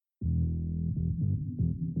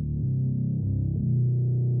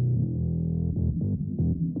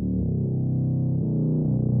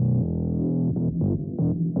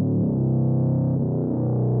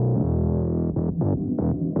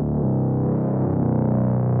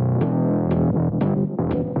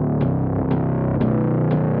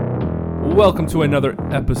Welcome to another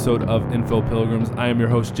episode of Info Pilgrims. I am your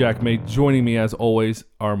host, Jack May. Joining me, as always,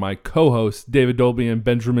 are my co-hosts, David Dolby and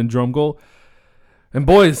Benjamin Drumgold. And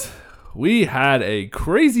boys, we had a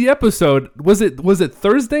crazy episode. Was it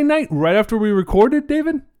Thursday night, right after we recorded,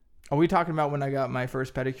 David? Are we talking about when I got my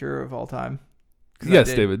first pedicure of all time?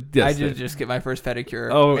 Yes, David. Yes, I did just get my first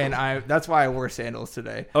pedicure. Oh. And that's why I wore sandals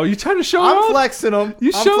today. Oh, you trying to show I'm off? flexing them.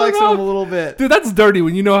 I'm flexing them a little bit. Dude, that's dirty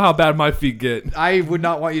when you know how bad my feet get. I would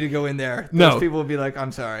not want you to go in there. No. Those people would be like,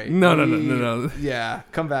 I'm sorry. No. Yeah,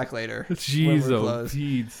 come back later. Jeez, oh,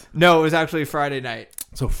 Pete. No, it was actually Friday night.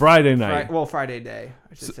 So Friday night. Friday day,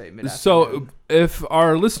 I should say. Mid-afternoon. So if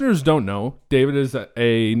our listeners don't know, David is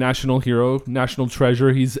a national hero, national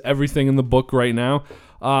treasure. He's everything in the book right now.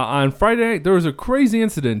 On Friday night, there was a crazy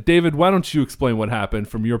incident. David, why don't you explain what happened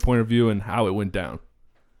from your point of view and how it went down?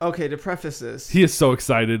 Okay, to preface this. He is so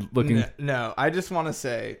excited looking. No, I just want to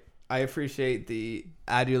say I appreciate the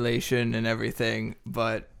adulation and everything,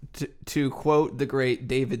 but to quote the great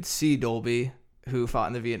David C. Dolby, who fought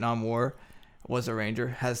in the Vietnam War, was a Ranger,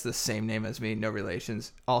 has the same name as me, no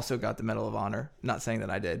relations, also got the Medal of Honor. Not saying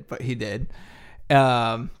that I did, but he did.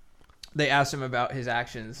 They asked him about his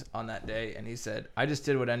actions on that day, and he said, I just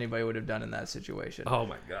did what anybody would have done in that situation. Oh,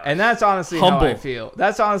 my God. And that's honestly Humble. how I feel.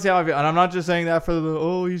 That's honestly how I feel. And I'm not just saying that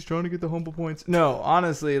for he's trying to get the humble points. No,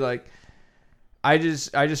 honestly, like, I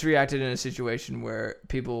just reacted in a situation where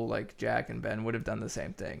people like Jack and Ben would have done the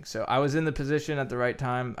same thing. So I was in the position at the right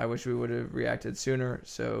time. I wish we would have reacted sooner.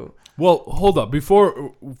 So, well, hold up.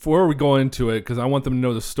 Before we go into it, because I want them to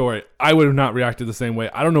know the story, I would have not reacted the same way.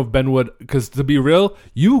 I don't know if Ben would, because to be real,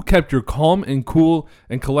 you kept your calm and cool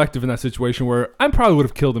and collective in that situation where I probably would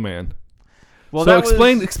have killed a man. Well, so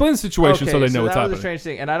explain the situation so they know what's happening. That was a strange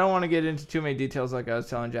thing, and I don't want to get into too many details like I was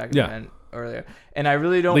telling Jack and Ben earlier. And I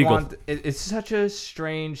really don't want... It's such a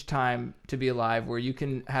strange time to be alive where you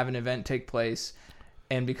can have an event take place,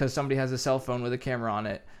 and because somebody has a cell phone with a camera on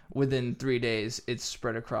it, within 3 days, it's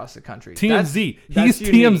spread across the country. TMZ. He's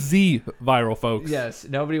TMZ viral, folks. Yes.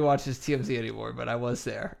 Nobody watches TMZ anymore, but I was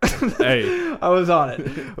there. Hey. I was on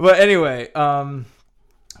it. But anyway...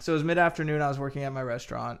 So it was mid-afternoon. I was working at my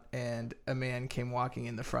restaurant, and a man came walking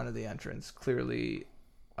in the front of the entrance, clearly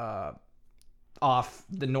off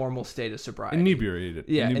the normal state of sobriety. Inebriated.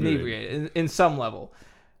 Yeah, inebriated in some level.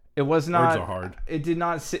 It was not. Words are hard. It did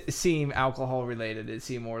not seem alcohol-related. It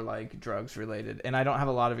seemed more like drugs-related. And I don't have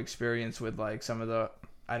a lot of experience with like some of the...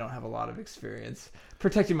 I don't have a lot of experience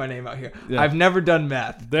protecting my name out here. Yeah. I've never done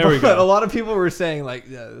meth. There we go. A lot of people were saying like,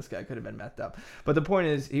 yeah, this guy could have been methed up. But the point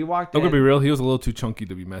is, he walked in. I'm going to be real. He was a little too chunky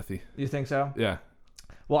to be methy. You think so? Yeah.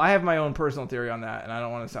 Well, I have my own personal theory on that, and I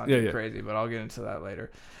don't want to sound too crazy, but I'll get into that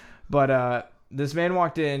later. But this man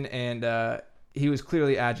walked in, and he was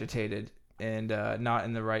clearly agitated and not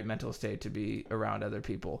in the right mental state to be around other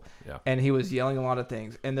people. Yeah. And he was yelling a lot of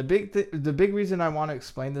things. And the big reason I want to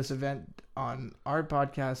explain this event on our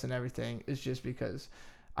podcast and everything is just because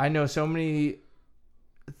I know so many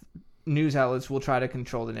news outlets will try to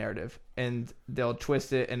control the narrative, and they'll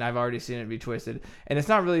twist it, and I've already seen it be twisted. And it's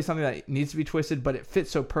not really something that needs to be twisted, but it fits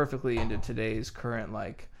so perfectly into today's current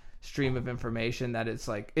like stream of information that it's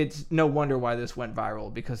like, it's no wonder why this went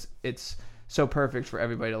viral, because it's so perfect for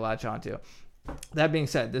everybody to latch onto. That being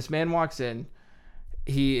said, this man walks in.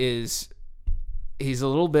 He's a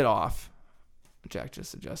little bit off. Jack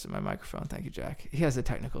just adjusted my microphone. Thank you, Jack. He has the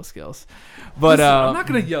technical skills. But listen, I'm not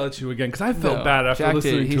going to yell at you again because I felt bad after Jack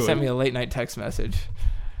listening to it. He sent me a late night text message.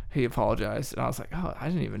 He apologized, and I was like, "Oh, I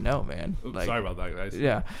didn't even know, man." Oops, sorry about that, guys.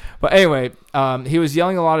 Yeah, but anyway, he was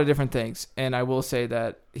yelling a lot of different things, and I will say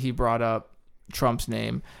that he brought up Trump's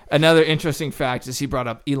name. Another interesting fact is he brought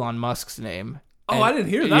up Elon Musk's name. Oh, I didn't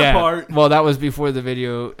hear that part. Well, that was before the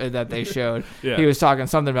video that they showed. Yeah. He was talking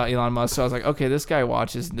something about Elon Musk, so I was like, okay, this guy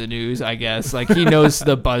watches the news, I guess. Like, he knows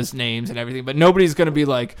the buzz names and everything, but nobody's going to be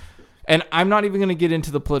like, and I'm not even going to get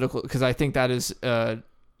into the political, because I think that is a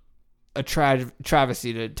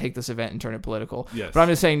travesty to take this event and turn it political. Yes. But I'm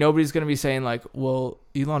just saying nobody's going to be saying like, well,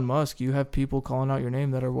 Elon Musk, you have people calling out your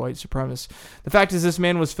name that are white supremacists. The fact is, this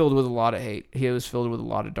man was filled with a lot of hate. He was filled with a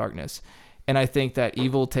lot of darkness. And I think that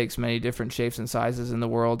evil takes many different shapes and sizes in the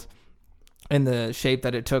world. And the shape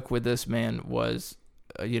that it took with this man was,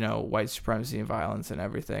 white supremacy and violence and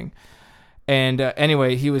everything. And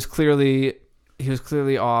anyway, he was clearly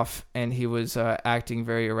off, and he was acting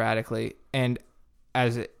very erratically. And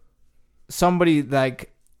as somebody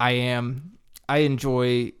like I am, I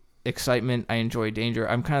enjoy excitement. I enjoy danger.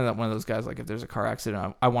 I'm kind of one of those guys, like if there's a car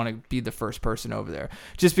accident, I want to be the first person over there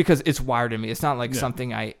just because it's wired in me. It's not like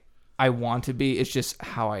something I I want to be. It's just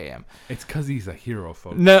how I am. It's because he's a hero,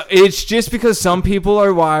 folks. No, it's just because some people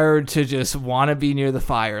are wired to just want to be near the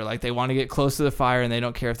fire. Like they want to get close to the fire and they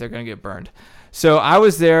don't care if they're going to get burned. So I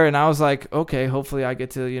was there and I was like, okay, hopefully I get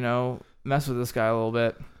to, mess with this guy a little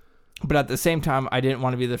bit. But at the same time, I didn't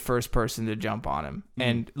want to be the first person to jump on him. Mm.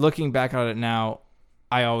 And looking back on it now,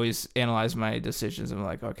 I always analyze my decisions. I'm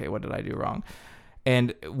like, okay, what did I do wrong?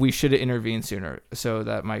 And we should have intervened sooner so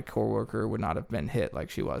that my coworker would not have been hit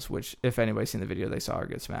like she was, which if anybody's seen the video, they saw her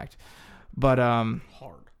get smacked. But hard.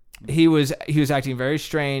 He was acting very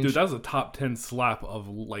strange. Dude, that was a top 10 slap of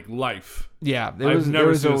like life. Yeah, I've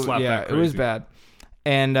never seen a slap that crazy. It was bad.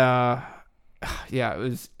 And it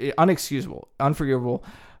was unexcusable, unforgivable.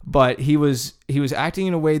 But he was acting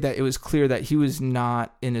in a way that it was clear that he was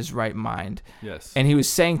not in his right mind. Yes. And he was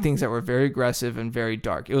saying things that were very aggressive and very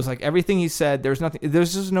dark. It was like everything he said, there's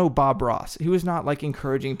just no Bob Ross. He was not like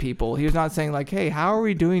encouraging people. He was not saying like, hey, how are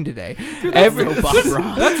we doing today? Dude, that's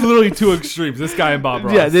literally two extremes, this guy and Bob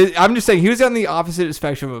Ross. Yeah, I'm just saying he was on the opposite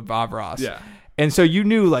spectrum of Bob Ross. Yeah. And so you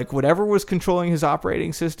knew like whatever was controlling his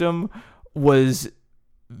operating system was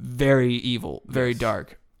very evil, very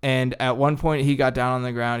dark. And at one point, he got down on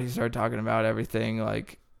the ground. He started talking about everything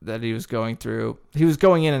like that he was going through. He was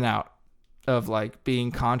going in and out of like being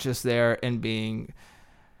conscious there and being,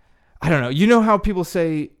 I don't know. You know how people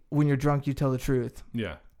say when you're drunk, you tell the truth?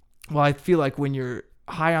 Yeah. Well, I feel like when you're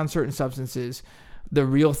high on certain substances, the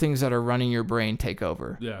real things that are running your brain take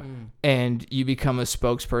over. Yeah. And you become a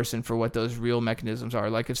spokesperson for what those real mechanisms are.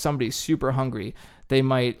 Like if somebody's super hungry, they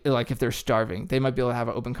might, like if they're starving, they might be able to have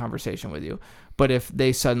an open conversation with you. But if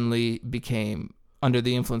they suddenly became under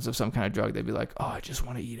the influence of some kind of drug, they'd be like, oh, I just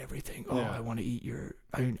want to eat everything. Oh, yeah. I want to eat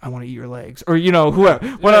I want to eat your legs. Or, whoever.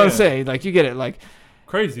 What I was saying, like you get it. Like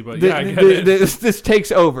crazy, but I get it. This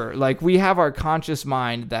takes over. Like we have our conscious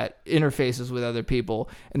mind that interfaces with other people,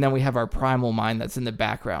 and then we have our primal mind that's in the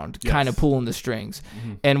background, kind of pulling the strings.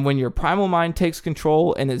 Mm-hmm. And when your primal mind takes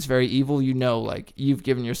control and is very evil, like you've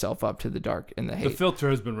given yourself up to the dark and the hate. The filter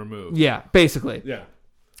has been removed. Yeah, basically. Yeah.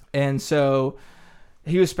 And so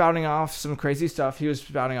he was spouting off some crazy stuff. He was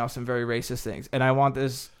spouting off some very racist things. And I want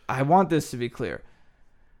this to be clear.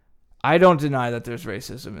 I don't deny that there's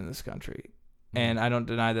racism in this country. And I don't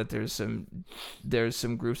deny that there's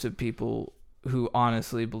some groups of people who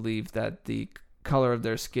honestly believe that the color of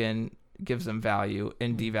their skin gives them value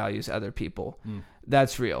and devalues other people.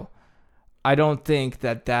 That's real. I don't think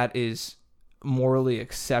that is morally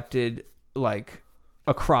accepted like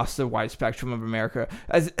across the wide spectrum of America.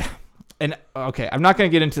 I'm not going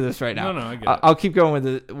to get into this right now. No, I get it. I'll keep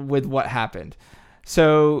going with what happened.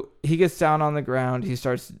 So he gets down on the ground. He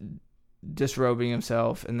starts disrobing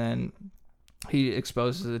himself, and then he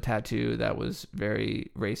exposes a tattoo that was very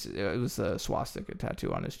racist. It was a swastika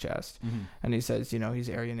tattoo on his chest. Mm-hmm. And he says, he's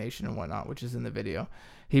Aryan Nation and whatnot, which is in the video.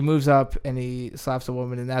 He moves up and he slaps a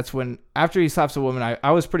woman. And that's when, after he slaps a woman,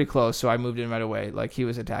 I was pretty close. So I moved in right away. Like he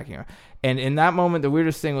was attacking her. And in that moment, the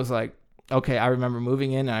weirdest thing was like, okay, I remember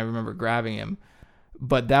moving in and I remember grabbing him.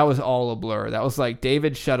 But that was all a blur. That was like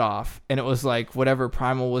David shut off. And it was like whatever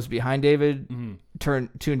primal was behind David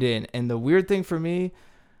tuned in. And the weird thing for me,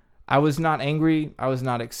 I was not angry. I was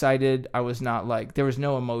not excited. I was not like, there was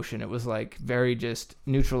no emotion. It was like very just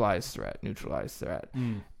neutralized threat.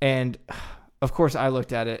 And of course I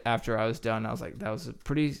looked at it after I was done. I was like, that was a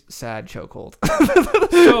pretty sad chokehold.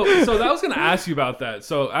 So that was going to ask you about that.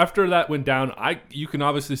 So after that went down, you can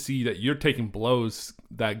obviously see that you're taking blows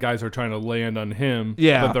that guys are trying to land on him.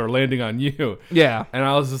 Yeah. But they're landing on you. Yeah. And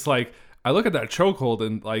I was just like, I look at that chokehold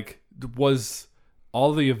and like, was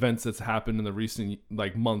all the events that's happened in the recent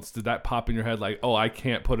like months, did that pop in your head like, oh, I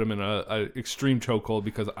can't put him in a extreme chokehold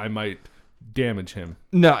because I might damage him?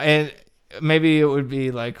 No, and maybe it would be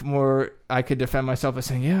like more, I could defend myself by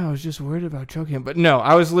saying, yeah, I was just worried about choking him. But no,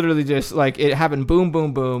 I was literally just like, it happened, boom,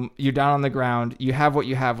 boom, boom. You're down on the ground. You have what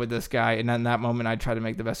you have with this guy. And in that moment, I tried to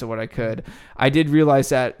make the best of what I could. I did realize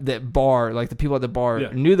that bar, like the people at the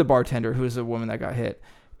bar knew the bartender, who was the woman that got hit.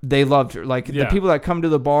 They loved her. Like the people that come to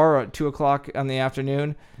the bar at 2:00 in the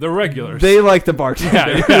afternoon, they're regulars. They like the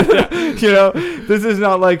bartender. This is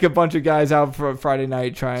not like a bunch of guys out for a Friday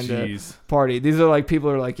night trying to party. These are like people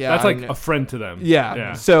who are like, that's like a friend to them.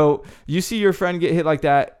 Yeah. So you see your friend get hit like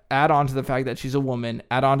that. Add on to the fact that she's a woman.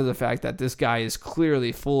 Add on to the fact that this guy is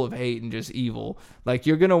clearly full of hate and just evil. Like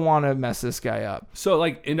you're gonna want to mess this guy up. So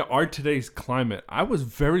like in our today's climate, I was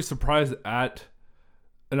very surprised at.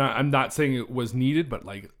 And I'm not saying it was needed, but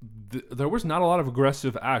like there was not a lot of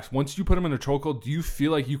aggressive acts. Once you put him in a chokehold, do you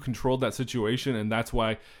feel like you controlled that situation, and that's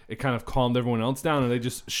why it kind of calmed everyone else down, and they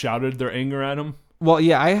just shouted their anger at him? Well,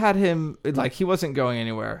 yeah, I had him, like, he wasn't going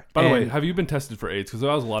anywhere. By the way, have you been tested for AIDS? Because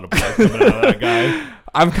there was a lot of blood coming out of that guy.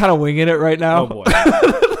 I'm kind of winging it right now. Oh, boy.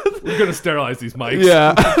 We're going to sterilize these mics.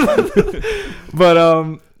 Yeah.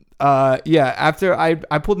 But, yeah, after I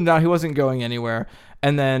pulled him down, he wasn't going anywhere.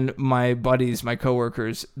 And then my buddies, my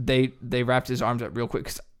coworkers, they wrapped his arms up real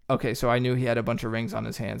quick. So I knew he had a bunch of rings on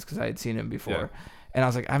his hands because I had seen him before. Yeah. And I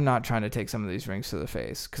was like, I'm not trying to take some of these rings to the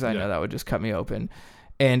face because I know that would just cut me open.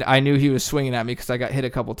 And I knew he was swinging at me because I got hit a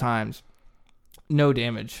couple times. No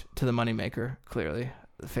damage to the moneymaker, clearly.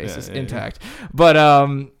 The face is intact.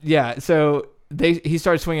 Yeah. But, so he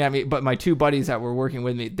started swinging at me. But my two buddies that were working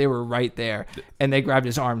with me, they were right there. And they grabbed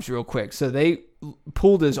his arms real quick. So they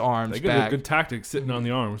pulled his arms back. Good tactic sitting on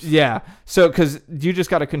the arms. Yeah. So, because you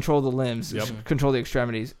just got to control the limbs, control the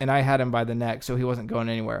extremities. And I had him by the neck, so he wasn't going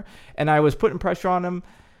anywhere. And I was putting pressure on him.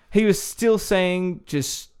 He was still saying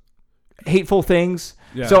just hateful things.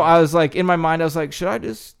 Yeah. So I was like, in my mind, I was like, should I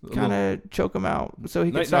just kind of choke him out so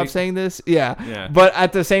he can stop saying this? Yeah. But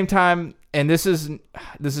at the same time, and this is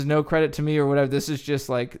no credit to me or whatever. This is just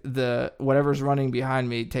like the whatever's running behind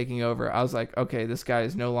me taking over. I was like, okay, this guy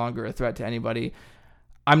is no longer a threat to anybody.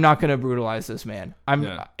 I'm not going to brutalize this man.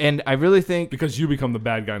 And I really think because you become the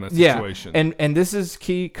bad guy in that situation. And this is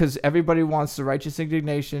key because everybody wants the righteous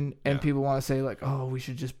indignation, and people want to say like, oh, we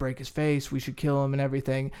should just break his face, we should kill him and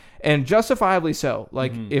everything, and justifiably so.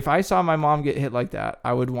 Like if I saw my mom get hit like that,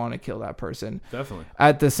 I would want to kill that person. Definitely.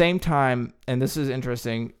 At the same time, and this is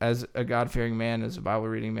interesting, as a God-fearing man, as a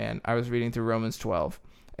Bible-reading man, I was reading through Romans 12,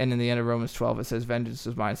 and in the end of Romans 12, it says, "Vengeance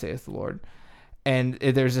is mine, saith the Lord." And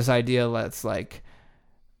there's this idea that's like,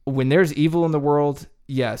 when there's evil in the world,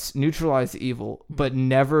 yes, neutralize the evil, but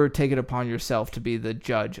never take it upon yourself to be the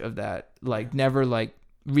judge of that. Like, never like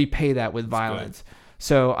repay that with violence.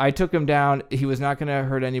 So I took him down. He was not going to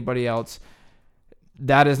hurt anybody else.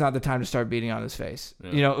 That is not the time to start beating on his face,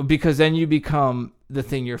 because then you become the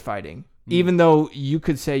thing you're fighting. Even though you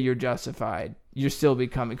could say you're justified, you're still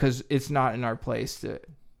becoming, because it's not in our place to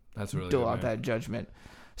dole out that judgment.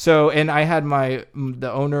 So, and I had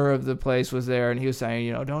the owner of the place was there, and he was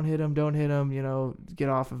saying, don't hit him, get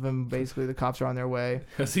off of him. Basically, the cops are on their way.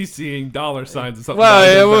 Because he's seeing dollar signs and something.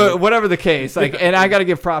 Well, whatever the case. And I got to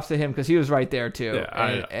give props to him because he was right there too.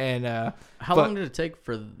 Yeah, how long did it take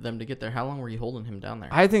for them to get there? How long were you holding him down there?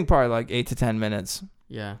 I think probably like 8 to 10 minutes.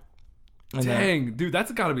 Yeah. Dang, dude,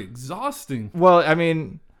 that's got to be exhausting. Well, I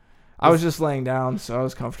mean, I was just laying down, so I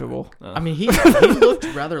was comfortable. I mean, he looked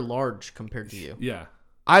rather large compared to you. Yeah.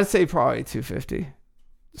 I'd say probably 250,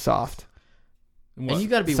 soft. And you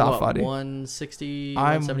got to be soft what, body. 160,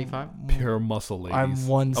 175? Pure muscle, ladies. I'm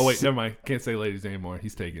one. Oh wait, never mind. Can't say ladies anymore.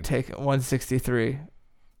 He's taken. Take 163.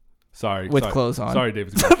 Sorry, with clothes on. Sorry,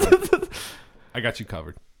 David. I got you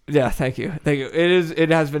covered. Yeah, thank you. It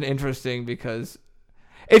has been interesting because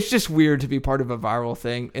it's just weird to be part of a viral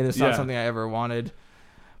thing, and it's not something I ever wanted.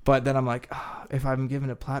 But then I'm like, if I'm given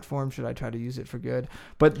a platform, should I try to use it for good?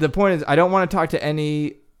 But the point is, I don't want to talk to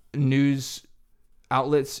any news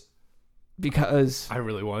outlets because I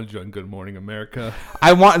really wanted you on Good Morning America.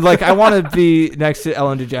 I want to be next to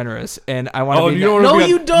Ellen DeGeneres, and I want to be.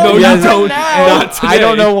 You don't. I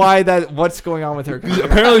don't know why that. What's going on with her?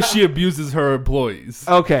 Apparently, she abuses her employees.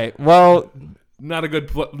 Okay, well. Not a good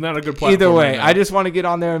platform. Either way, I just want to get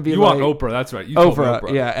on there and be you like... You want Oprah, that's right.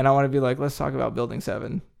 Oprah, yeah. And I want to be like, let's talk about Building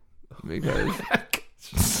 7. Because...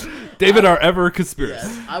 David, our ever conspiracy.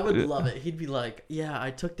 Yes, I would love it. He'd be like, yeah, I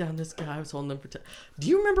took down this guy. I was holding him for... Do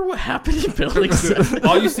you remember what happened in Building 7?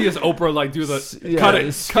 All you see is Oprah like do the... cut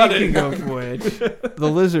it. Speaking of which, the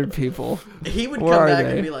lizard people. He would come back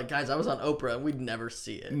and be like, guys, I was on Oprah, and we'd never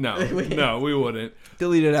see it. No, we wouldn't.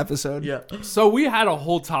 Deleted episode. Yeah. So we had a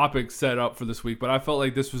whole topic set up for this week, but I felt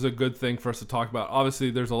like this was a good thing for us to talk about. Obviously,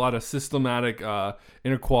 there's a lot of systematic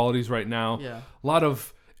inequalities right now. Yeah. A lot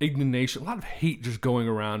of indignation, a lot of hate just going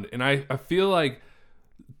around. And I feel like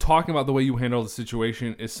talking about the way you handle the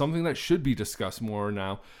situation is something that should be discussed more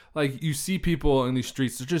now. Like, you see people in these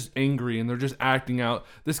streets, they're just angry and they're just acting out.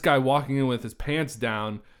 This guy walking in with his pants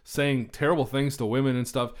down, saying terrible things to women and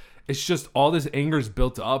stuff. It's just all this anger is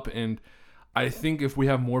built up. And I think if we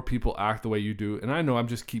have more people act the way you do, and I know I'm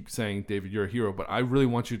just keep saying, David, you're a hero, but I really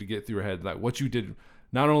want you to get through your head that what you did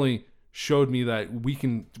not only showed me that we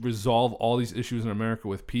can resolve all these issues in America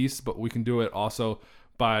with peace, but we can do it also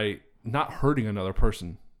by not hurting another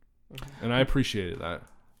person. And I appreciated that.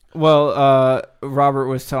 Well, Robert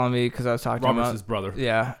was telling me, because I was talking Robert's about his brother.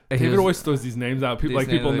 Yeah. David always throws these names out.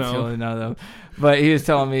 People know. Them. But he was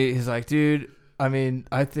telling me, he's like, dude, I mean,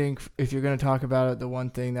 I think if you're going to talk about it, the one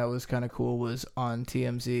thing that was kind of cool was on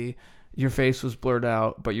TMZ, your face was blurred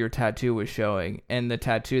out, but your tattoo was showing. And the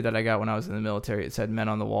tattoo that I got when I was in the military, it said "Men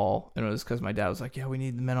on the Wall," and it was because my dad was like, "Yeah, we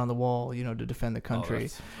need the men on the wall, to defend the country."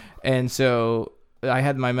 And so I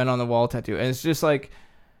had my "Men on the Wall" tattoo, and it's just like,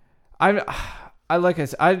 I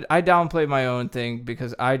downplayed my own thing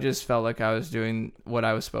because I just felt like I was doing what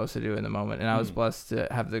I was supposed to do in the moment, and I was blessed to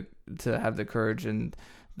have the courage and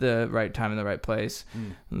the right time in the right place,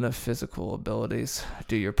 and the physical abilities.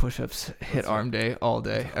 Do your push-ups, hit arm day all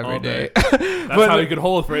day, every day. That's how you could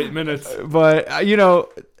hold for 8 minutes. But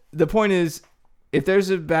the point is, if there's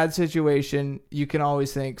a bad situation, you can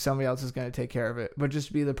always think somebody else is going to take care of it, but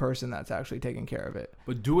just be the person that's actually taking care of it.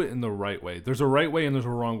 But do it in the right way. There's a right way and there's a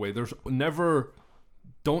wrong way. There's never.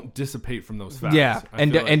 Don't dissipate from those facts. Yeah,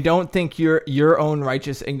 and don't think your own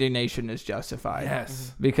righteous indignation is justified.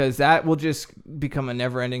 Yes, because that will just become a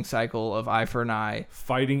never-ending cycle of eye for an eye.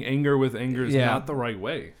 Fighting anger with anger is not the right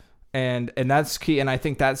way. And that's key. And I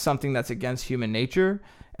think that's something that's against human nature.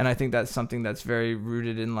 And I think that's something that's very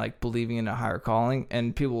rooted in like believing in a higher calling.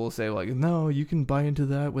 And people will say like, no, you can buy into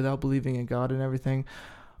that without believing in God and everything.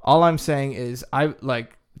 All I'm saying is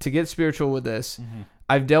to get spiritual with this.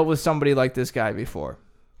 I've dealt with somebody like this guy before,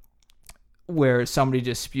 where somebody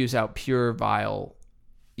just spews out pure vile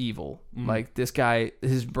evil. Like this guy,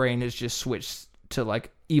 his brain has just switched to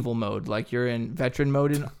like evil mode. Like you're in veteran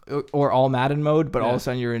mode or all Madden mode, but all of a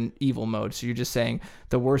sudden you're in evil mode. So you're just saying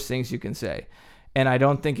the worst things you can say. And I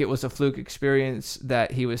don't think it was a fluke experience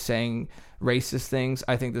that he was saying racist things.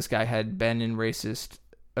 I think this guy had been in a racist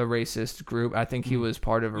group. I think he was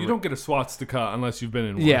part of You don't get a swastika unless you've been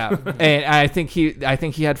in one. Yeah. And I think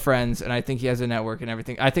he had friends, and I think he has a network and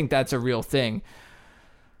everything. I think that's a real thing.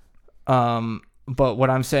 But what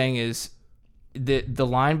I'm saying is the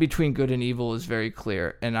line between good and evil is very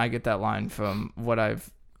clear, and I get that line from what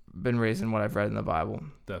I've been raised in, what I've read in the Bible.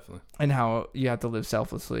 Definitely. And how you have to live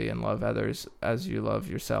selflessly and love others as you love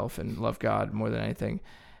yourself and love God more than anything.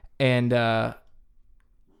 And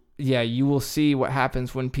you will see what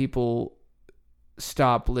happens when people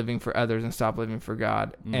stop living for others and stop living for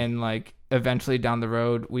God. And like eventually down the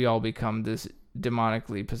road, we all become this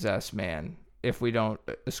demonically possessed man if we don't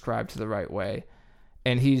ascribe to the right way.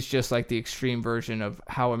 And he's just like the extreme version of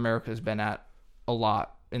how America's been at a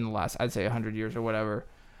lot in the last, I'd say 100 years or whatever,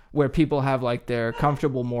 where people have like their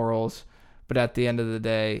comfortable morals, but at the end of the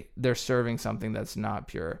day, they're serving something that's not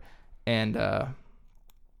pure. And,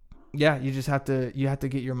 you just have to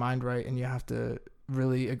get your mind right, and you have to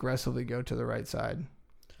really aggressively go to the right side.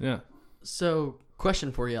 Yeah. So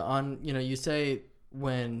question for you on, you say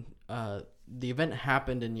when, the event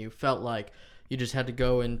happened and you felt like you just had to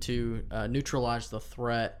go into, neutralize the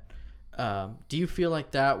threat. Do you feel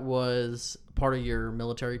like that was part of your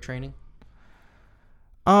military training?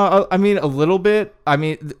 I mean, a little bit. I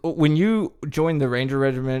mean, when you join the Ranger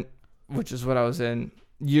Regiment, which is what I was in,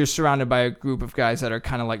 you're surrounded by a group of guys that are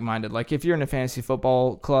kind of like-minded. Like if you're in a fantasy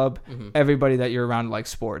football club, everybody that you're around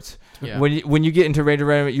likes sports. Yeah. When you get into Ranger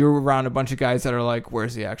Regiment, you're around a bunch of guys that are like,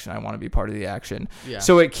 "Where's the action? I want to be part of the action." Yeah.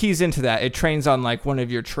 So it keys into that. It trains on like one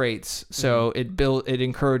of your traits. So it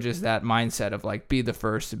encourages that mindset of like, be the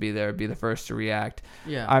first to be there, be the first to react.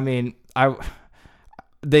 Yeah. I mean,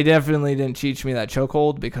 they definitely didn't teach me that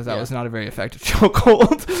chokehold because that was not a very effective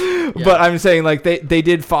chokehold. But I'm saying like they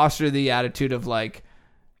did foster the attitude of like,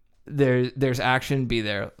 there's action, be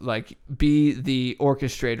there, like be the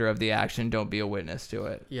orchestrator of the action, don't be a witness to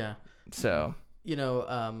it. Yeah. So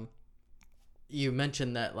you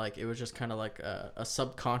mentioned that like it was just kind of like a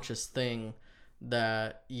subconscious thing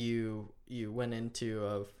that you went into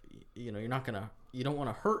of you don't want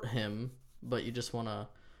to hurt him, but you just want to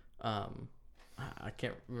I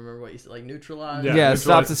can't remember what you said, like neutralize. Yeah,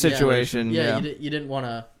 stop the situation. Yeah. You didn't want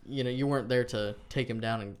to, you weren't there to take him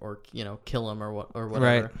down or kill him or whatever.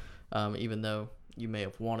 Right. Even though you may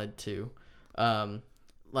have wanted to.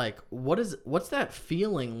 Like what's that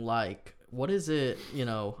feeling like? What is it?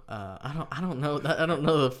 I don't know. I don't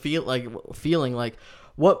know the feeling like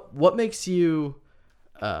what makes you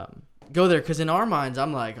go there? Because in our minds,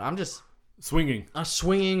 I'm just swinging.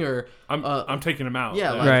 Or I'm taking him out.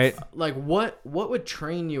 Yeah, right. Like what would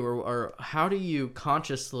train you, or how do you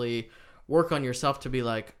consciously work on yourself to be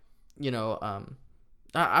like,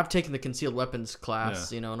 I've taken the concealed weapons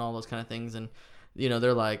class, and all those kind of things, and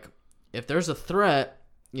they're like, if there's a threat,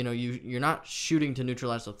 you're not shooting to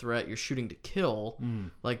neutralize the threat, you're shooting to kill,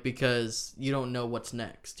 like because you don't know what's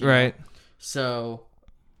next, right? Know? So,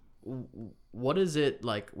 what is it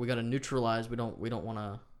like? We got to neutralize. We don't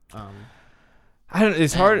want to.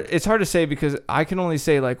 It's hard to say because I can only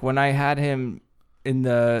say like when I had him in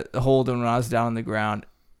the hold and when I was down on the ground,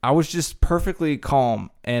 I was just perfectly calm,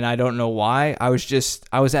 and I don't know why. I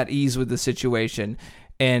was at ease with the situation,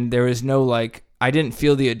 and there was no like, I didn't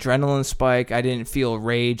feel the adrenaline spike. I didn't feel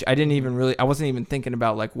rage. I wasn't even thinking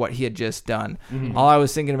about like what he had just done. Mm-hmm. All I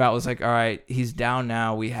was thinking about was like, all right, he's down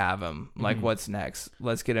now. We have him. Like, mm-hmm. What's next?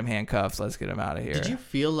 Let's get him handcuffs. Let's get him out of here. Did you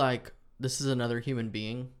feel like this is another human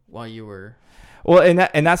being while you were? Well,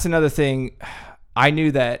 and that's another thing. I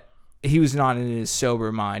knew that he was not in his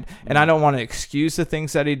sober mind, and I don't want to excuse the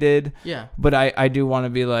things that he did. Yeah. But I do want to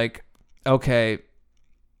be like, okay,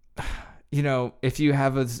 you know, if you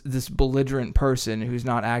have this belligerent person who's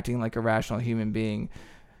not acting like a rational human being,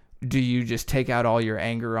 do you just take out all your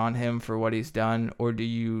anger on him for what he's done, or do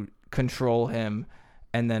you control him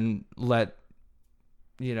and then let,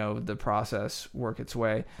 you know, the process work its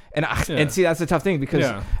way? And and see, that's the tough thing,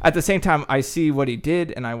 because at the same time I see what he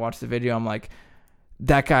did and I watch the video, I'm like,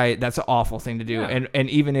 that guy, that's an awful thing to do. Yeah. And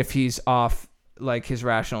even if he's off like his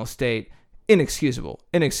rational state, inexcusable.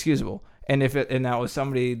 And and that was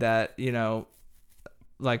somebody that, you know,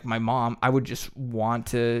 like my mom, I would just want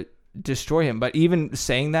to destroy him. But even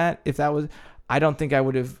saying that, I don't think I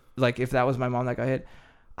would have, like, if that was my mom that got hit,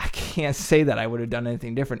 I can't say that I would have done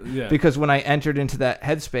anything different. Yeah. Because when I entered into that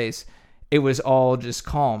headspace, it was all just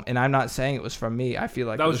calm. And I'm not saying it was from me. I feel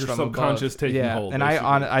like that was your subconscious taking hold. And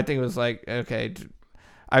I think it was like, okay,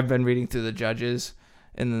 I've been reading through the Judges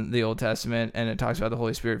in the Old Testament, and it talks about the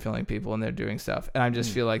Holy Spirit filling people and they're doing stuff. And I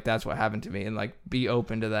just feel like that's what happened to me. And like, be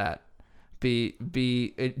open to that.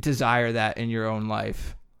 Desire that in your own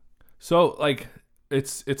life. So like,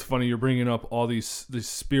 it's funny you're bringing up all these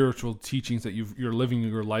spiritual teachings that you're living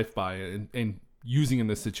your life by and using in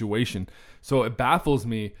this situation. So it baffles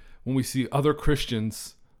me when we see other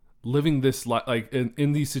Christians living this like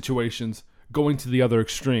in these situations, going to the other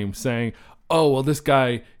extreme, saying, oh, well, this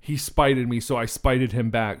guy, he spited me, so I spited him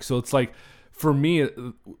back. So it's like, for me,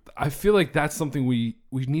 I feel like that's something we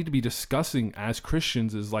need to be discussing as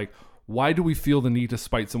Christians, is like, why do we feel the need to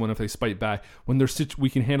spite someone if they spite back when we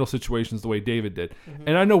can handle situations the way David did? Mm-hmm.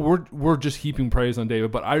 And I know we're just heaping praise on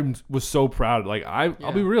David, but I was so proud. Like,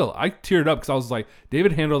 I'll be real, I teared up because I was like,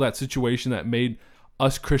 David handled that situation that made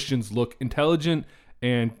us Christians look intelligent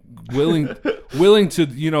and willing to,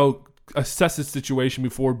 you know, assess the situation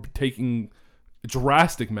before taking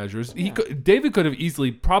drastic measures. Yeah. David could have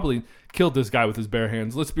easily probably killed this guy with his bare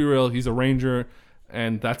hands. Let's be real, he's a ranger,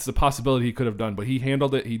 and that's the possibility he could have done. But he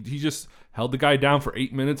handled it. He just held the guy down for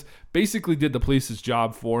 8 minutes, basically did the police's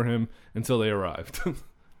job for him until they arrived.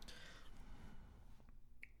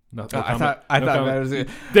 I thought that was it.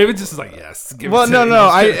 David just is like, yes.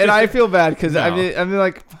 I feel bad because I mean,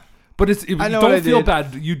 like, but don't feel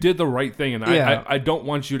bad. You did the right thing, and I don't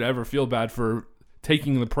want you to ever feel bad for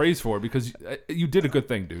taking the praise for it, because you did a good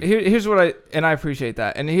thing, dude. Here's what I appreciate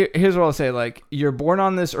that. And here's what I'll say. Like, you're born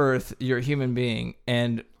on this earth, you're a human being,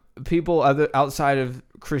 and people outside of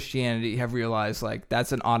Christianity have realized, like,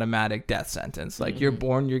 that's an automatic death sentence. Like, you're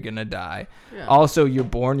born, you're going to die. Yeah. Also, you're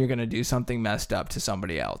born, you're going to do something messed up to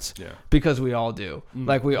somebody else. Yeah. Because we all do. Mm-hmm.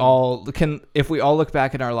 Like, we all can, if we all look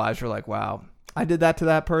back in our lives, we're like, wow, I did that to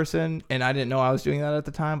that person, and I didn't know I was doing that at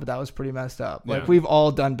the time, but that was pretty messed up. Like, we've all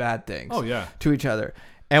done bad things to each other,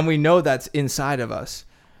 and we know that's inside of us.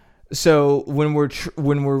 So when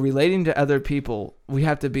we're relating to other people, we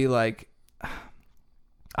have to be like,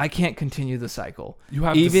 I can't continue the cycle. You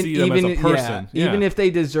have to see them as a person. Even if they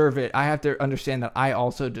deserve it, I have to understand that I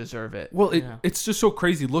also deserve it. Well, it's just so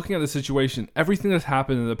crazy looking at the situation. Everything that's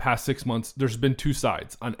happened in the past 6 months, there's been two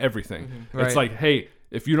sides on everything. Mm-hmm. Right. It's like, hey,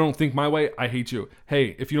 if you don't think my way, I hate you.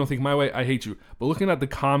 Hey, if you don't think my way, I hate you. But looking at the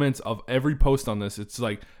comments of every post on this, it's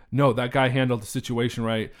like, no, that guy handled the situation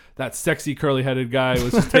right. That sexy curly-headed guy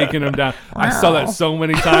was just taking him down. I saw that so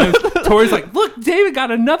many times. Tori's like, look, David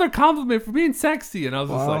got another compliment for being sexy. And I was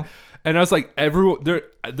just like,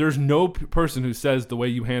 there's no person who says the way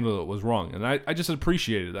you handled it was wrong. And I just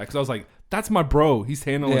appreciated that, because I was like, that's my bro. He's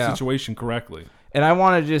handling the situation correctly. And I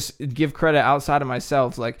want to just give credit outside of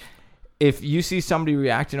myself. Like, if you see somebody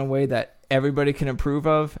react in a way that everybody can approve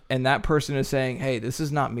of, and that person is saying, hey, this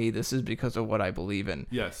is not me, this is because of what I believe in.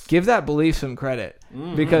 Yes. Give that belief some credit.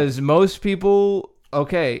 Mm-hmm. Because most people,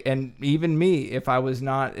 and even me, if I was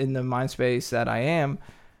not in the mind space that I am,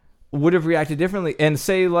 would have reacted differently. And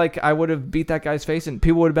say, like, I would have beat that guy's face, and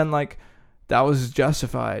people would have been like, that was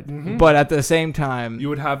justified. Mm-hmm. But at the same time, you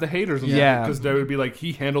would have the haters, because they would be like,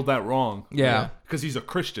 he handled that wrong. Yeah. Because he's a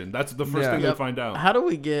Christian. That's the first thing they find out. How do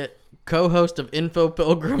we get co-host of Info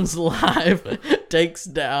Pilgrims Live takes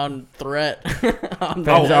down threat on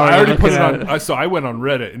I already put it on. So I went on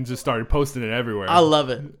Reddit and just started posting it everywhere. I love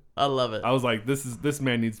it. I love it. I was like, this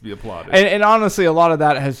man needs to be applauded. And honestly, a lot of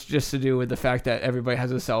that has just to do with the fact that everybody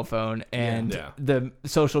has a cell phone and the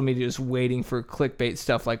social media is waiting for clickbait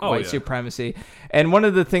stuff like white supremacy. And one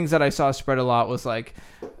of the things that I saw spread a lot was like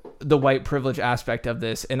the white privilege aspect of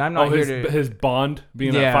this. And I'm not his bond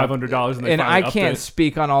being at $500. And I can't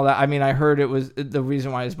speak on all that. I mean, I heard it was the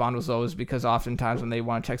reason why his bond was low is because oftentimes when they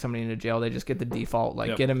want to check somebody into jail, they just get the default,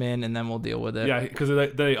 like get them in and then we'll deal with it. Yeah, because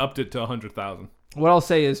they upped it to $100,000. What I'll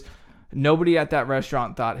say is nobody at that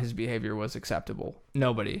restaurant thought his behavior was acceptable.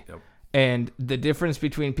 Nobody. Yep. And the difference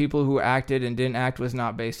between people who acted and didn't act was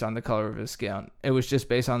not based on the color of his skin. It was just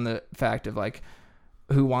based on the fact of like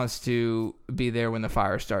who wants to be there when the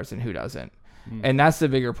fire starts and who doesn't. And that's the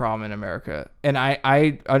bigger problem in America. And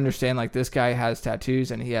I understand like this guy has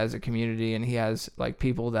tattoos and he has a community and he has like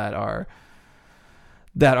people that are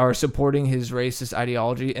supporting his racist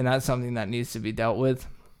ideology, and that's something that needs to be dealt with.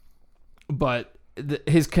 But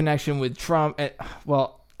his connection with Trump,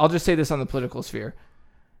 well, I'll just say this on the political sphere.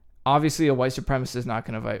 Obviously, a white supremacist is not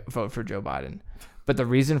going to vote for Joe Biden. But the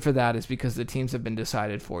reason for that is because the teams have been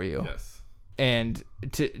decided for you. Yes. And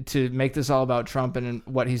to make this all about Trump and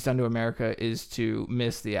what he's done to America is to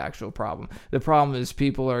miss the actual problem. The problem is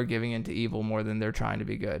people are giving into evil more than they're trying to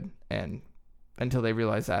be good. And until they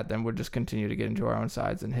realize that, then we'll just continue to get into our own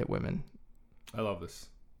sides and hit women. I love this.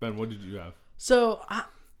 Ben, what did you have? So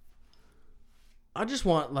I just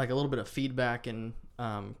want like a little bit of feedback and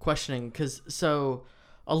questioning, because so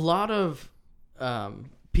a lot of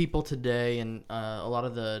people today and a lot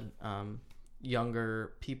of the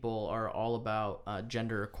younger people are all about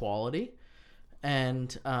gender equality.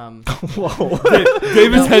 And whoa,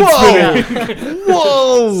 David's head spinning.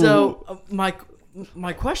 Whoa. So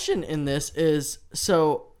my question in this is,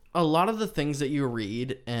 so a lot of the things that you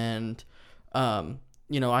read and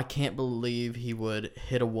I can't believe he would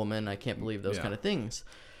hit a woman. I can't believe those kind of things.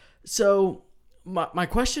 So my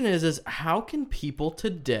question is how can people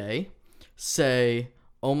today say,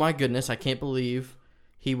 oh my goodness, I can't believe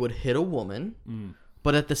he would hit a woman,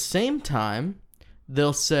 but at the same time,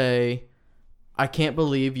 they'll say, I can't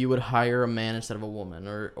believe you would hire a man instead of a woman,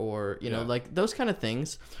 or like those kind of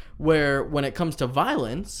things, where when it comes to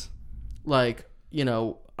violence, like,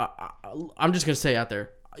 I'm just going to say out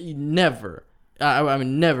there, never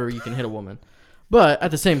you can hit a woman. But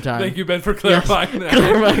at the same time... Thank you, Ben, for clarifying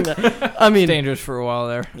that. I mean... Dangerous for a while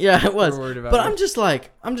there. Yeah, it was. But I'm just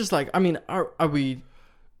like, I mean, are we...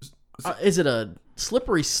 is it a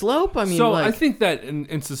slippery slope? I mean, so I think that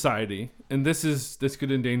in society, and this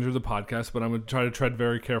could endanger the podcast, but I'm going to try to tread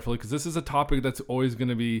very carefully because this is a topic that's always going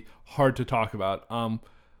to be hard to talk about.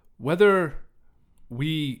 Whether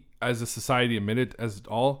we as a society admit it as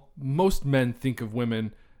all, most men think of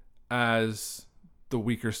women as the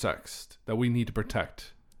weaker sex that we need to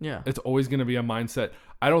protect. Yeah. It's always going to be a mindset.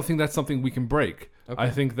 I don't think that's something we can break. Okay. I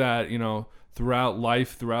think that, throughout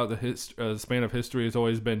life, throughout the span of history, has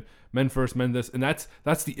always been men first, men this, and that's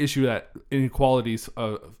the issue that inequalities.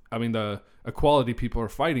 The equality people are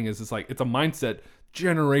fighting is it's a mindset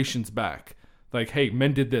generations back. Like, hey,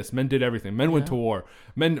 men did this, men did everything, men went to war,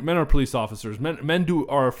 men are police officers, men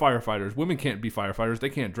are firefighters. Women can't be firefighters. They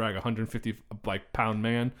can't drag a 150 pound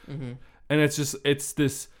man, and it's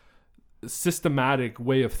this systematic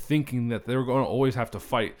way of thinking that they're going to always have to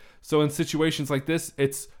fight. So in situations like this,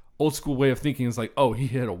 it's old school way of thinking is like, oh, he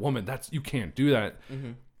hit a woman. You can't do that.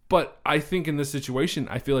 But I think in this situation,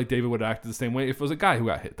 I feel like David would act the same way if it was a guy who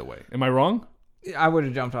got hit the way. Am I wrong? I would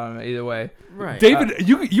have jumped on him either way. Right. David,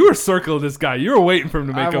 you were circling this guy. You were waiting for him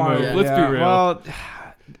to make a move. Let's be real. Well,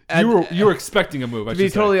 you were expecting a move. To be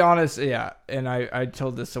totally honest, yeah. And I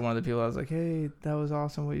told this to one of the people. I was like, hey, that was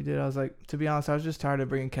awesome what you did. I was like, to be honest, I was just tired of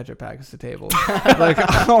bringing ketchup packets to the table. Like,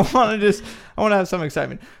 I want to have some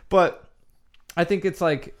excitement. But I think it's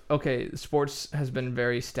like, okay, sports has been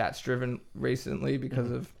very stats driven recently because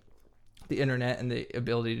of the internet and the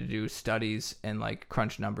ability to do studies and like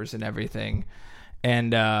crunch numbers and everything.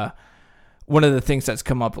 And one of the things that's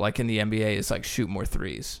come up like in the NBA is like shoot more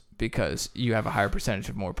threes because you have a higher percentage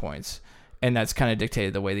of more points. And that's kind of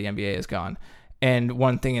dictated the way the NBA has gone. And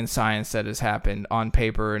one thing in science that has happened on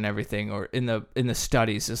paper and everything, or in the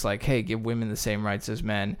studies, is like, hey, give women the same rights as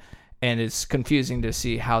men. And it's confusing to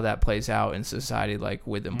see how that plays out in society, like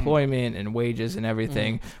with employment and wages and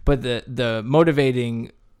everything. But the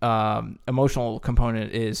motivating emotional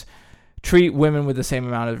component is treat women with the same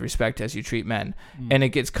amount of respect as you treat men. And it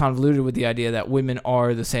gets convoluted with the idea that women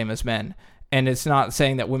are the same as men. And it's not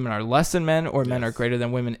saying that women are less than men or men are greater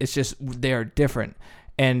than women. It's just they are different.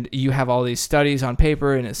 And you have all these studies on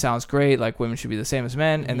paper and it sounds great, like women should be the same as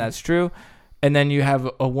men, and that's true. And then you have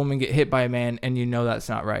a woman get hit by a man and you know that's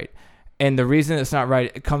not right. And the reason it's not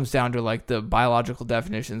right, it comes down to like the biological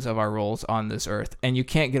definitions of our roles on this earth. And you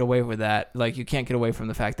can't get away with that. Like you can't get away from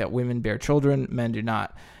the fact that women bear children, men do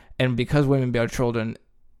not. And because women bear children,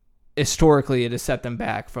 historically it has set them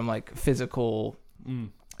back from like physical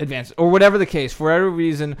advance or whatever the case. For whatever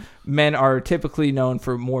reason, men are typically known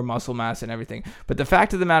for more muscle mass and everything. But the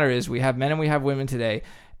fact of the matter is we have men and we have women today,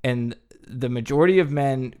 and the majority of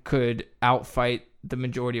men could outfight the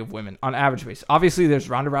majority of women on average basis. Obviously, there's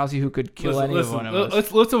Ronda Rousey who could kill one of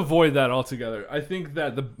us. Let's avoid that altogether. I think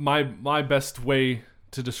that my best way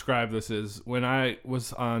to describe this is when I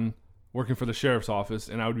was working for the sheriff's office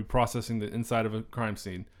and I would be processing the inside of a crime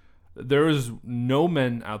scene. There is no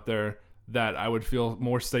men out there that I would feel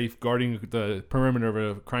more safe guarding the perimeter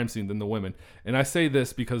of a crime scene than the women. And I say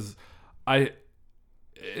this because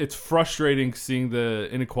it's frustrating seeing the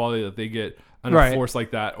inequality that they get on a force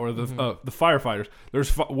like that, or the firefighters.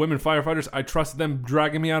 There's women firefighters. I trust them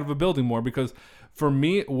dragging me out of a building more because, for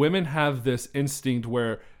me, women have this instinct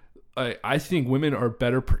where I think women are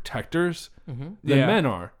better protectors than men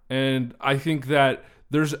are, and I think that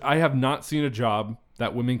I have not seen a job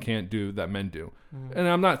that women can't do that men do, and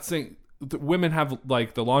I'm not saying. Women have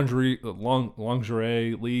like the lingerie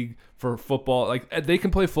league for football. Like they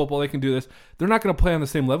can play football, they can do this. They're not going to play on the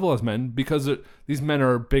same level as men because these men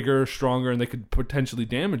are bigger, stronger, and they could potentially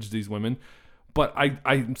damage these women. But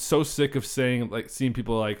I'm so sick of seeing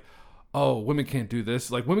people like, oh, women can't do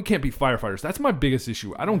this. Like women can't be firefighters. That's my biggest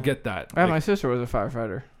issue. I don't get that. My sister was a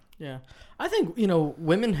firefighter. Yeah, I think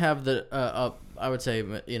women have the I would say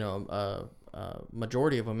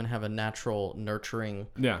majority of women have a natural nurturing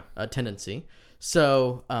tendency.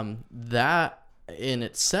 So that in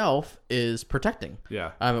itself is protecting.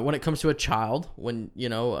 Yeah. When it comes to a child, when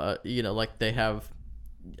like they have,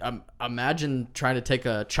 imagine trying to take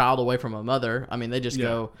a child away from a mother. I mean, they just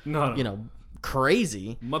go,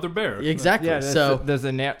 crazy. Mother bear. Exactly. Yeah. So there's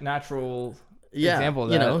a natural example of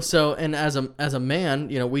that. So and as a man,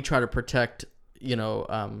 we try to protect,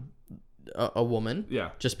 a woman. Yeah.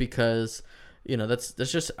 Just because.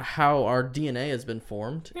 That's just how our DNA has been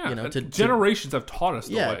formed. Yeah, generations have taught us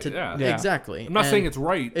the way. Yeah, exactly. I'm not saying it's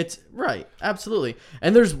right. It's right, absolutely.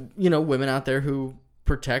 And there's women out there who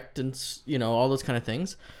protect and all those kind of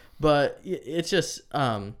things, but it's just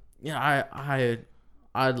I am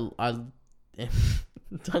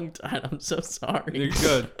tongue tied. I'm so sorry. You're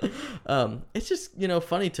good. It's just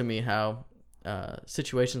funny to me how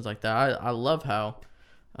situations like that. I love how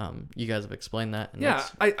you guys have explained that. And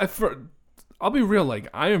I'll be real, like,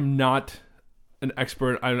 I am not an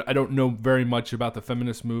expert. I don't know very much about the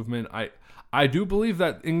feminist movement. I do believe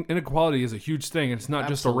that inequality is a huge thing, and it's not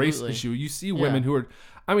just a race issue. You see women who are...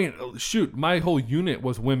 I mean, shoot, my whole unit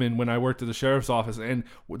was women when I worked at the sheriff's office, and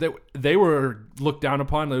they were looked down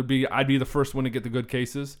upon. I'd be the first one to get the good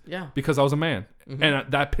cases because I was a man. Mm-hmm.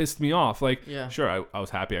 And that pissed me off. Like, sure, I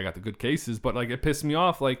was happy I got the good cases, but, like, it pissed me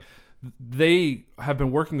off, like... They have been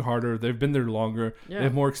working harder. They've been there longer. Yeah. They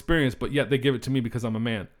have more experience, but yet they give it to me because I'm a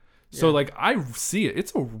man. So, like, I see it.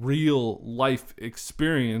 It's a real life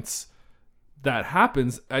experience that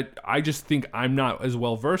happens. I just think I'm not as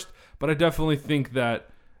well versed, but I definitely think that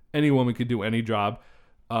any woman could do any job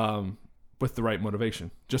with the right motivation,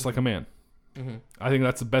 just like a man. Mm-hmm. I think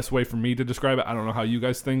that's the best way for me to describe it. I don't know how you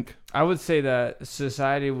guys think. I would say that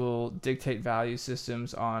society will dictate value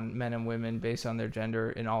systems on men and women based on their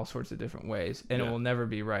gender in all sorts of different ways, and it will never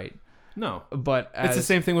be right. No. But it's the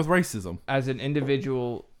same thing with racism. As an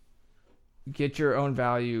individual, get your own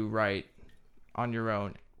value right on your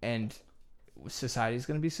own, and society is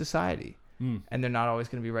going to be society, and they're not always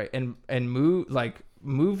going to be right. And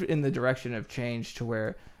move in the direction of change to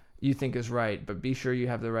where you think is right, but be sure you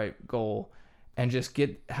have the right goal. And just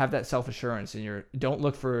have that self-assurance don't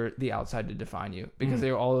look for the outside to define you, because they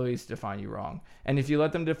will always define you wrong. And if you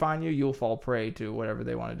let them define you, you'll fall prey to whatever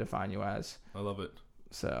they want to define you as. I love it.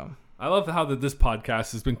 So I love how this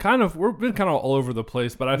podcast has been we've been kind of all over the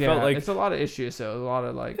place, but I felt like it's a lot of issues. So a lot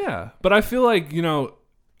of but I feel like,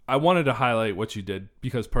 I wanted to highlight what you did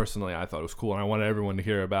because personally I thought it was cool and I wanted everyone to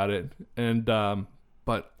hear about it. And,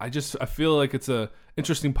 but I feel like it's a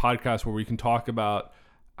interesting podcast where we can talk about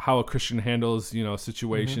how a Christian handles, a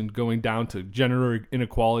situation going down to gender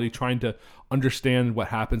inequality, trying to understand what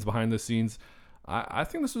happens behind the scenes. I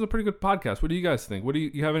think this was a pretty good podcast. What do you guys think? Do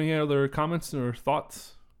you have any other comments or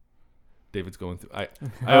thoughts? David's going through.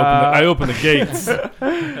 I opened the gates.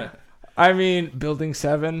 I mean, Building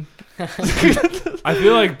 7. I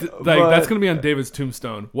feel like that's going to be on David's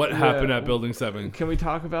tombstone. What happened at Building 7? Can we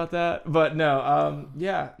talk about that? But no,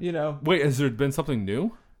 Wait, has there been something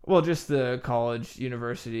new? Well, just the college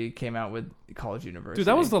university came out with college university. Dude,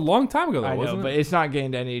 that was a long time ago, though, I know, wasn't it? But it's not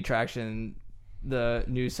gained any traction, the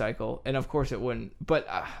news cycle. And of course it wouldn't. But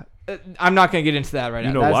I'm not going to get into that right now.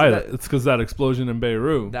 You know why? It's because that explosion in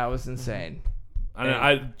Beirut. That was insane. And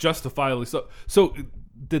I justifiably so. So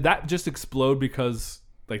did that just explode because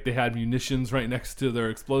like they had munitions right next to their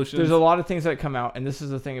explosions? There's a lot of things that come out, and this is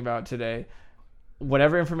the thing about today.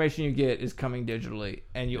 Whatever information you get is coming digitally,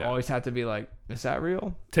 and you always have to be like, is that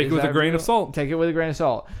real? Take it with a grain of salt. Take it with a grain of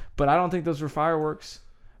salt. But I don't think those were fireworks.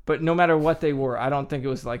 But no matter what they were, I don't think it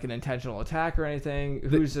was like an intentional attack or anything.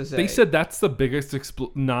 Who's to say? They said that's the biggest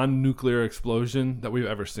non-nuclear explosion that we've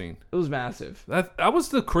ever seen. It was massive. That was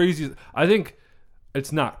the craziest. I think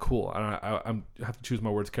it's not cool. I have to choose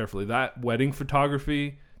my words carefully. That wedding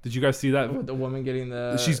photography. Did you guys see that? With the woman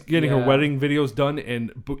getting she's getting her wedding videos done,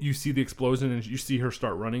 and you see the explosion, and you see her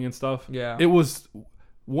start running and stuff. Yeah, it was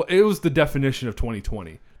the definition of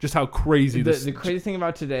 2020. Just how crazy the crazy thing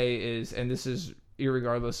about today is, and this is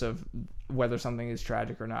irregardless of whether something is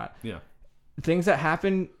tragic or not. Yeah, things that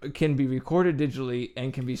happen can be recorded digitally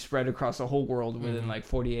and can be spread across the whole world within like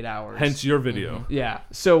 48 hours. Hence your video. Mm-hmm. Yeah.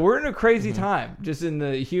 So we're in a crazy time, just in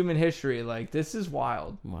the human history. Like, this is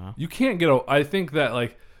wild. Wow. You can't get. I think that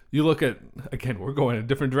like. You look at, again, we're going in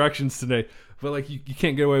different directions today, but like you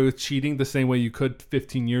can't get away with cheating the same way you could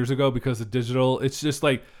 15 years ago because of digital. It's just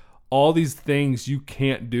like all these things you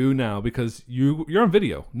can't do now because you're on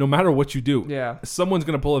video, no matter what you do. Yeah. Someone's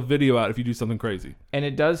going to pull a video out if you do something crazy. And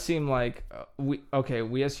it does seem like we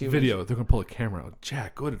as humans. Video, they're going to pull a camera out.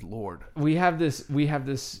 Jack, good Lord. We have this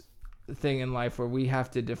thing in life where we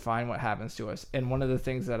have to define what happens to us. And one of the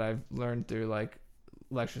things that I've learned through like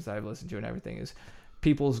lectures that I've listened to and everything is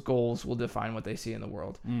people's goals will define what they see in the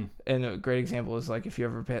world. And a great example is like if you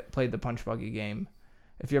ever played the punch buggy game.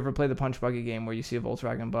 If you ever play the punch buggy game where you see a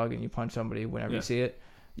Volkswagen bug and you punch somebody whenever you see it,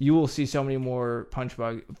 you will see so many more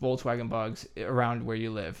Volkswagen bugs around where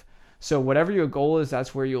you live. So whatever your goal is,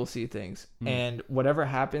 that's where you'll see things. And whatever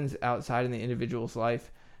happens outside in the individual's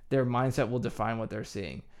life, their mindset will define what they're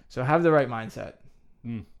seeing. So have the right mindset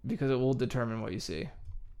because it will determine what you see.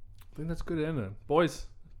 I think that's good to end on. Boys,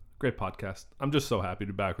 great podcast. I'm just so happy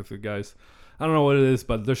to be back with you guys. I don't know what it is,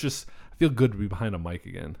 but I feel good to be behind a mic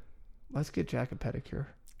again. Let's get Jack a pedicure.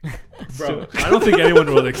 Bro, I don't think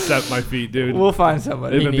anyone will accept my feet, dude. We'll find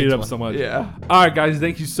somebody. They've been beat up so much. Yeah. All right, guys.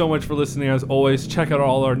 Thank you so much for listening. As always, check out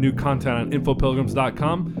all our new content on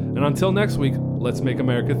infopilgrims.com. And until next week, let's make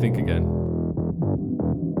America think again.